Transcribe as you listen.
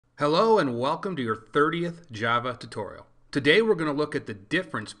Hello and welcome to your 30th Java tutorial. Today we're going to look at the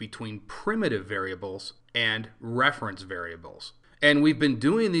difference between primitive variables and reference variables. And we've been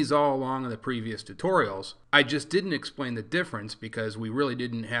doing these all along in the previous tutorials. I just didn't explain the difference because we really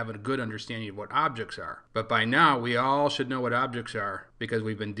didn't have a good understanding of what objects are. But by now we all should know what objects are because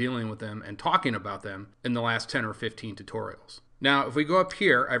we've been dealing with them and talking about them in the last 10 or 15 tutorials. Now, if we go up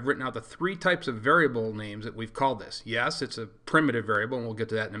here, I've written out the three types of variable names that we've called this. Yes, it's a primitive variable, and we'll get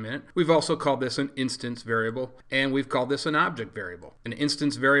to that in a minute. We've also called this an instance variable, and we've called this an object variable. An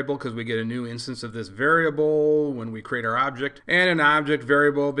instance variable because we get a new instance of this variable when we create our object, and an object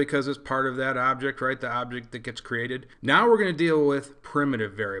variable because it's part of that object, right? The object that gets created. Now we're going to deal with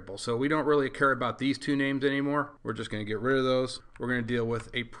primitive variables. So we don't really care about these two names anymore. We're just going to get rid of those. We're going to deal with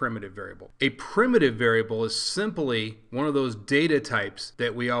a primitive variable. A primitive variable is simply one of those data types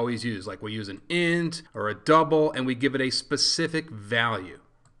that we always use, like we use an int or a double and we give it a specific value.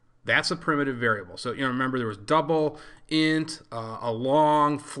 That's a primitive variable. So remember there was double, int, a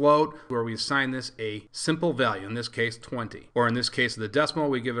long, float, where we assign this a simple value, in this case 20. Or in this case of the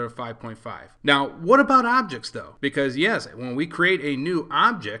decimal, we give it a 5.5. Now, what about objects though? Because yes, when we create a new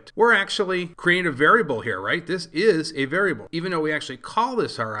object, we're actually creating a variable here, right? This is a variable. Even though we actually call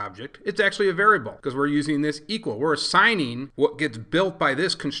this our object, it's actually a variable because we're using this equal. We're assigning what gets built by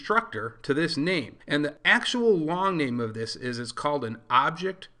this constructor to this name. And the actual long name of this is it's called an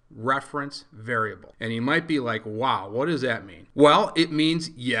object reference variable. And you might be like, wow, what does that mean? Well, it means,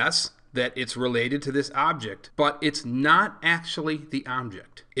 yes, that it's related to this object, but it's not actually the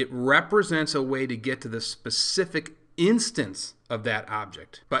object. It represents a way to get to the specific instance of that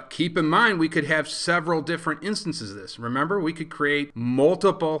object. But keep in mind, we could have several different instances of this. Remember, we could create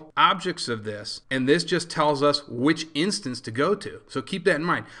multiple objects of this, and this just tells us which instance to go to. So keep that in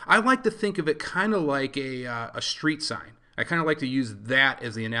mind. I like to think of it kind of like a street sign. I kind of like to use that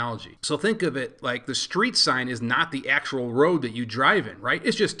as the analogy. So think of it like the street sign is not the actual road that you drive in, right?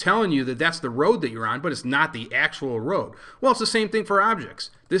 It's just telling you that that's the road that you're on, but it's not the actual road. Well, it's the same thing for objects.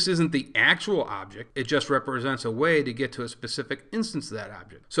 This isn't the actual object. It just represents a way to get to a specific instance of that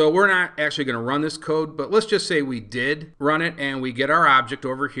object. So we're not actually going to run this code, but let's just say we did run it and we get our object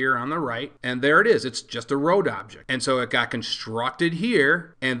over here on the right, and there it is. It's just a road object. And so it got constructed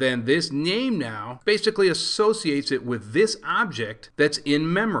here, and then this name now basically associates it with this object that's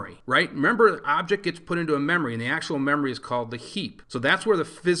in memory, right? Remember, the object gets put into a memory, and the actual memory is called the heap. So that's where the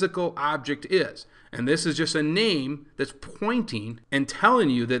physical object is. And this is just a name that's pointing and telling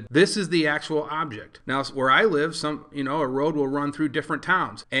you that this is the actual object. Now, where I live, a road will run through different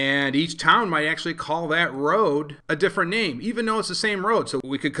towns. And each town might actually call that road a different name, even though it's the same road. So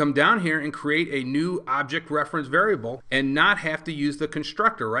we could come down here and create a new object reference variable and not have to use the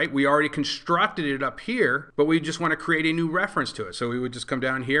constructor, right? We already constructed it up here, but we just want to create a new reference to it. So we would just come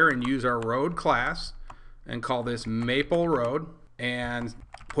down here and use our road class and call this Maple Road and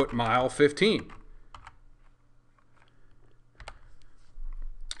put mile 15.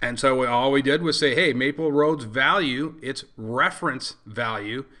 And so all we did was say, hey, Maple Road's value, its reference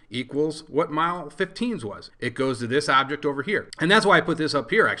value, equals what mile 15's was. It goes to this object over here. And that's why I put this up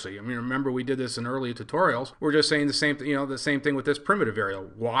here, actually. I mean, remember we did this in earlier tutorials. We're just saying the same thing with this primitive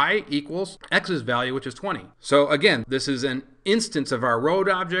variable. Y equals x's value, which is 20. So again, this is an instance of our road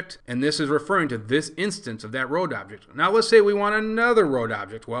object, and this is referring to this instance of that road object. Now let's say we want another road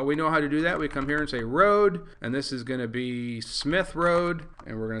object. Well, we know how to do that. We come here and say road, and this is going to be Smith Road,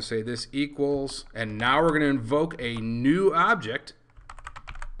 and we're going to say this equals, and now we're going to invoke a new object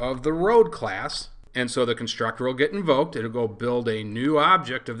of the road class. And so the constructor will get invoked. It'll go build a new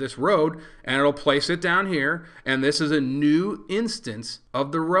object of this road, and it'll place it down here. And this is a new instance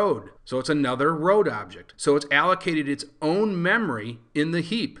of the road. So it's another road object. So it's allocated its own memory in the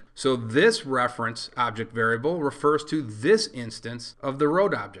heap. So this reference object variable refers to this instance of the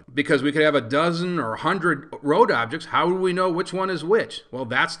road object. Because we could have a dozen or 100 road objects, how do we know which one is which? Well,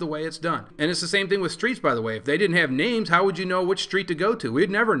 that's the way it's done. And it's the same thing with streets, by the way. If they didn't have names, how would you know which street to go to? We'd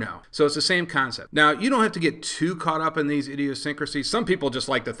never know. So it's the same concept. Now, you don't have to get too caught up in these idiosyncrasies. Some people just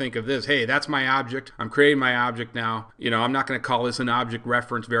like to think of this, hey, that's my object. I'm creating my object now. I'm not going to call this an object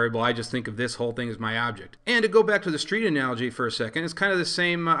reference variable. I just think of this whole thing as my object. And to go back to the street analogy for a second, it's kind of the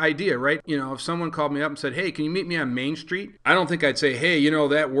same idea, right? If someone called me up and said, hey, can you meet me on Main Street? I don't think I'd say, hey,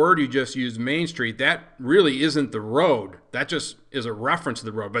 that word you just used, Main Street, that really isn't the road. That just is a reference to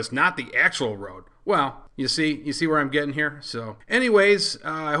the road, but it's not the actual road. Well, you see where I'm getting here? So anyways,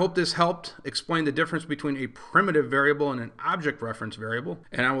 I hope this helped explain the difference between a primitive variable and an object reference variable,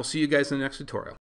 and I will see you guys in the next tutorial.